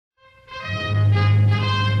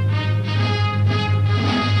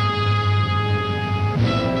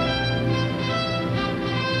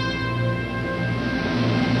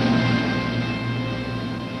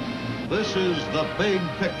This is The Big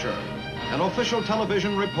Picture, an official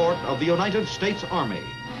television report of the United States Army,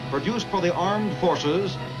 produced for the armed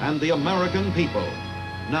forces and the American people.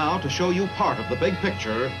 Now, to show you part of the big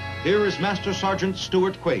picture, here is Master Sergeant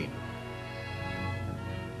Stuart Queen.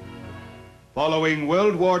 Following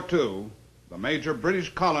World War II, the major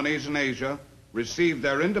British colonies in Asia received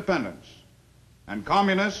their independence, and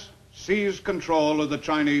communists seized control of the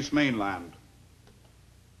Chinese mainland.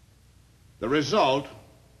 The result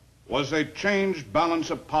was a changed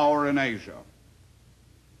balance of power in Asia.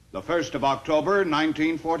 The 1st of October,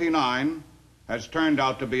 1949, has turned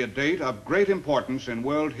out to be a date of great importance in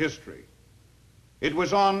world history. It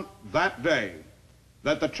was on that day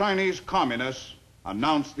that the Chinese communists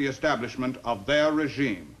announced the establishment of their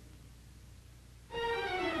regime.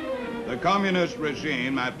 The communist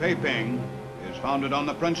regime at Peiping is founded on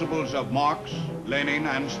the principles of Marx, Lenin,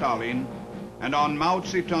 and Stalin, and on Mao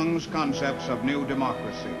Zedong's concepts of new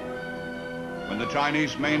democracy. When the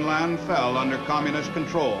Chinese mainland fell under communist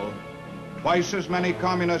control, twice as many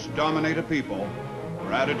communist-dominated people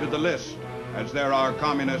were added to the list as there are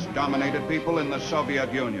communist-dominated people in the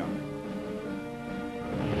Soviet Union.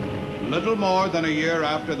 Little more than a year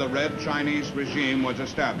after the Red Chinese regime was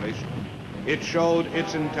established, it showed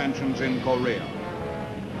its intentions in Korea.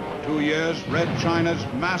 For 2 years, Red China's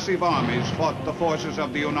massive armies fought the forces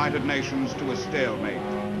of the United Nations to a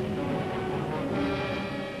stalemate.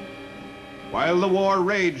 While the war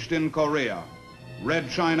raged in Korea, Red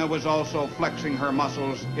China was also flexing her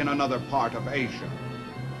muscles in another part of Asia.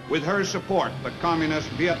 With her support, the communist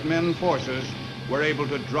Viet Minh forces were able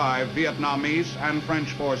to drive Vietnamese and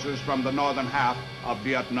French forces from the northern half of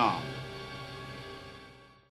Vietnam.